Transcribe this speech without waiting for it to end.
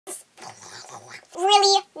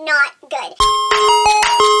not good.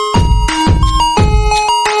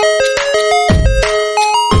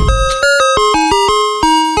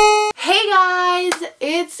 Hey guys,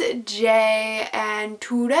 it's Jay, and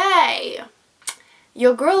today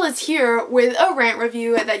your girl is here with a rant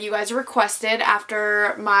review that you guys requested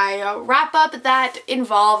after my wrap up that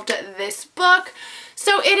involved this book.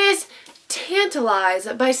 So it is Tantalize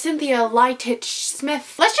by Cynthia Leitich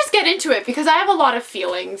Smith. Let's just get into it because I have a lot of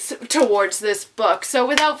feelings towards this book. So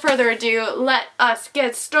without further ado, let us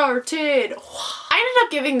get started. I ended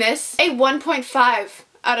up giving this a 1.5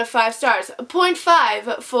 out of 5 stars.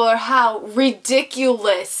 0.5 for how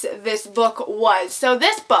ridiculous this book was. So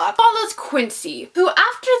this book follows Quincy, who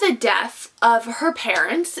after the death of her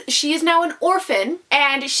parents, she is now an orphan,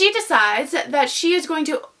 and she decides that she is going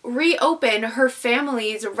to reopen her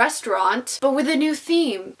family's restaurant, but with a new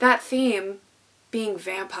theme. That theme being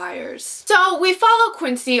vampires. So we follow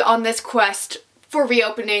Quincy on this quest for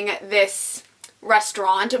reopening this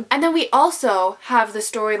restaurant, and then we also have the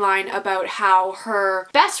storyline about how her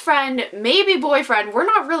best friend, maybe boyfriend, we're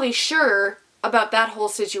not really sure about that whole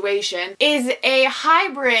situation, is a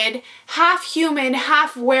hybrid, half human,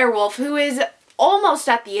 half werewolf who is almost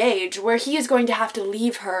at the age where he is going to have to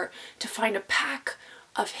leave her to find a pack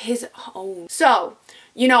of his own. So,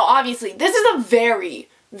 you know, obviously this is a very,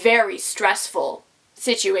 very stressful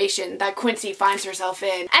situation that Quincy finds herself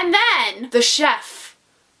in. And then the chef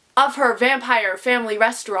of her vampire family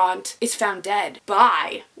restaurant is found dead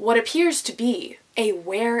by what appears to be a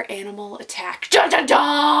were-animal attack. Dun, dun,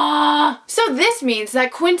 dun! So this means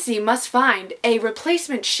that Quincy must find a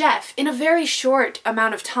replacement chef in a very short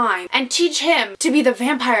amount of time and teach him to be the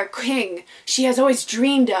vampire king she has always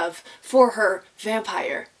dreamed of for her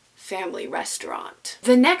vampire family restaurant.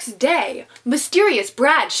 The next day, mysterious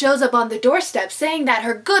Brad shows up on the doorstep saying that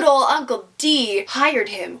her good old Uncle D hired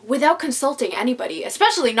him without consulting anybody,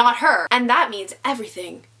 especially not her. And that means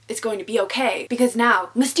everything is going to be okay because now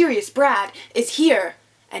mysterious Brad is here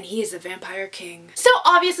and he is the vampire king. So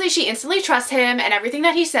obviously she instantly trusts him and everything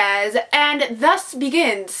that he says, and thus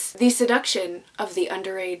begins the seduction of the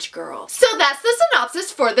underage girl. So that's the synopsis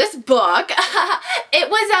for this book. It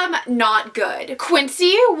was not good.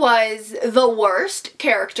 Quincy was the worst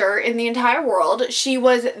character in the entire world. She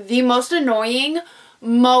was the most annoying,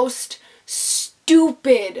 most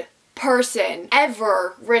stupid person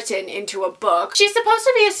ever written into a book. She's supposed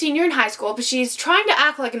to be a senior in high school, but she's trying to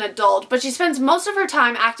act like an adult, but she spends most of her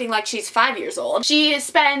time acting like she's 5 years old. She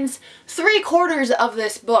spends 3/4 of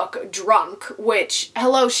this book drunk, which,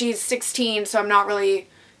 hello, she's 16, so I'm not really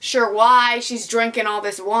sure why she's drinking all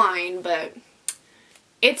this wine, but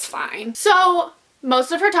it's fine. So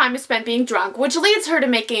most of her time is spent being drunk, which leads her to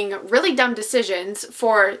making really dumb decisions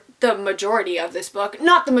for the majority of this book.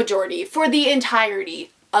 Not the majority, for the entirety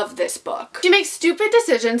of this book. She makes stupid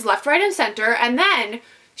decisions left, right, and center, and then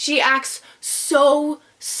she acts so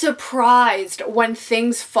surprised when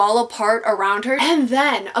things fall apart around her. And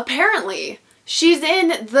then, apparently, she's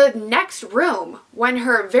in the next room when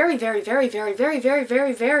her very, very, very, very, very, very,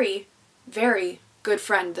 very, very, very good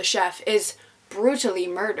friend, the chef, is brutally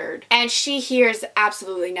murdered, and she hears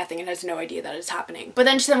absolutely nothing and has no idea that it's happening. But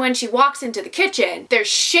then when she walks into the kitchen, there's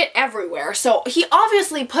shit everywhere, so he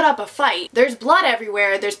obviously put up a fight. There's blood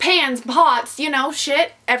everywhere, there's pans, pots, you know,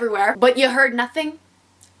 shit everywhere, but you heard nothing?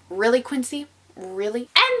 Really, Quincy? Really?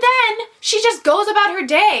 And then she just goes about her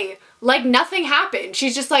day like nothing happened.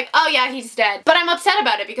 She's just like, oh yeah, he's dead. But I'm upset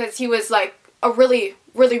about it because he was like a really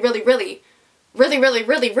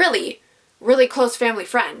close family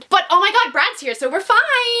friend. But oh my god, Brad's here, so we're fine!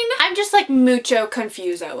 I'm just like mucho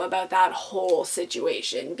confuso about that whole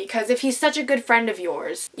situation, because if he's such a good friend of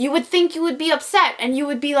yours, you would think you would be upset and you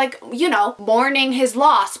would be like, you know, mourning his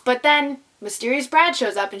loss, but then mysterious Brad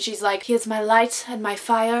shows up and she's like, he is my light and my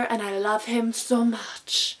fire and I love him so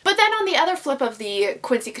much. But then on the other flip of the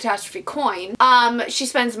Quincy catastrophe coin, she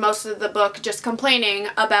spends most of the book just complaining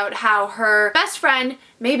about how her best friend,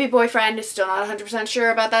 maybe boyfriend, is still not 100% sure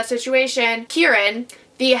about that situation, Kieran,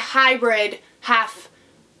 the hybrid half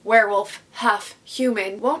werewolf, half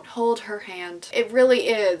human, won't hold her hand. It really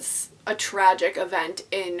is a tragic event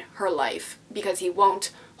in her life because he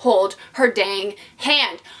won't hold her dang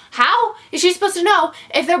hand. How is she supposed to know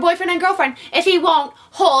if they're boyfriend and girlfriend if he won't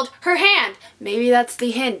hold her hand? Maybe that's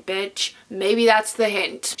the hint, bitch. Maybe that's the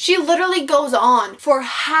hint. She literally goes on for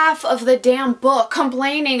half of the damn book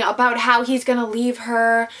complaining about how he's gonna leave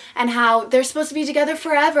her and how they're supposed to be together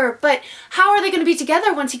forever, but how are they gonna be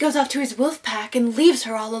together once he goes off to his wolf pack and leaves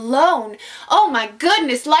her all alone? Oh my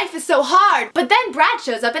goodness, life is so hard. But then Brad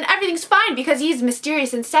shows up and everything's fine because he's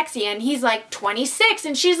mysterious and sexy and he's like 26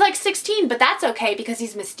 and she's like 16, but that's okay because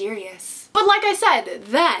he's mysterious mysterious. But like I said,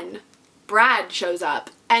 then Brad shows up.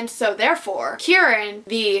 And so therefore, Kieran,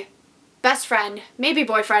 the best friend, maybe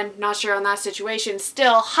boyfriend, not sure on that situation,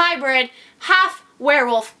 still hybrid, half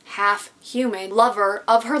werewolf, half human lover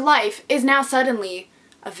of her life, is now suddenly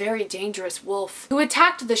a very dangerous wolf who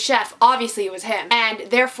attacked the chef. Obviously it was him,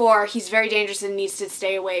 and therefore he's very dangerous and needs to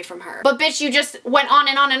stay away from her. But bitch, you just went on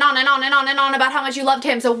and on and on and on and on and on about how much you loved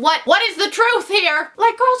him, so what is the truth here?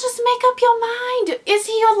 Like, girl, just make up your mind. Is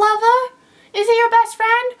he your lover? Is he your best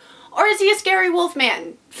friend? Or is he a scary wolf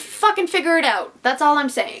man? Fucking figure it out. That's all I'm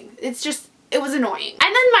saying. It's just, it was annoying.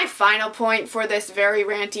 And then my final point for this very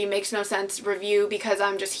ranty, makes no sense review, because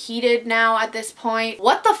I'm just heated now at this point.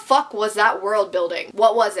 What the fuck was that world building?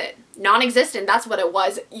 What was it? Non-existent, that's what it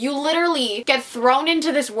was. You literally get thrown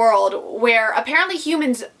into this world where apparently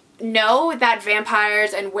humans know that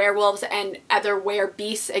vampires and werewolves and other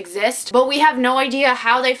were-beasts exist, but we have no idea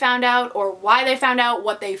how they found out or why they found out,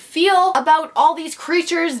 what they feel about all these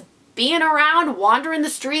creatures being around, wandering the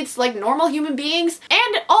streets like normal human beings.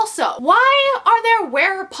 And also, why are there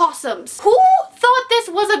were-possums? Who thought this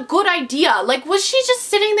was a good idea? Like, was she just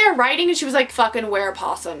sitting there writing and she was like, fucking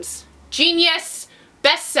were-possums? Genius,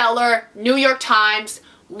 bestseller, New York Times,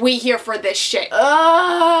 we here for this shit.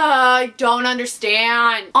 I don't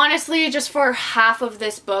understand. Honestly, just for half of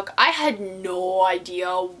this book, I had no idea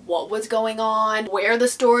what was going on, where the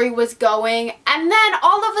story was going, and then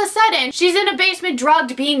all of a sudden, she's in a basement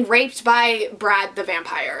drugged, being raped by Brad the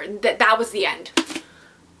vampire. That was the end.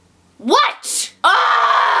 What?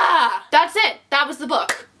 Ah! That's it. That was the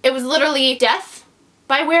book. It was literally death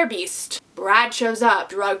by werebeast. Brad shows up,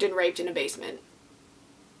 drugged and raped in a basement.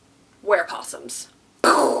 Were-possums.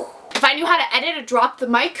 If I knew how to edit or drop the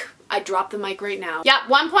mic, I'd drop the mic right now. Yeah,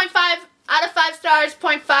 1.5 out of 5 stars,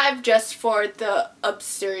 0.5 just for the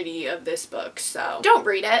absurdity of this book. So don't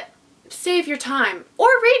read it. Save your time. Or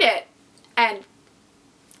read it and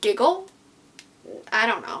giggle. I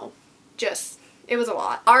don't know. Just, it was a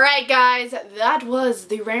lot. Alright guys, that was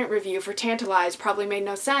the rant review for Tantalize. Probably made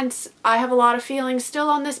no sense. I have a lot of feelings still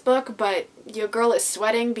on this book, but your girl is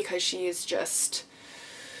sweating because she is just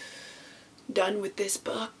done with this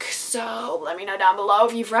book. So let me know down below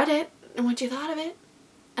if you've read it and what you thought of it.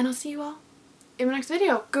 And I'll see you all in my next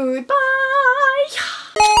video. Goodbye!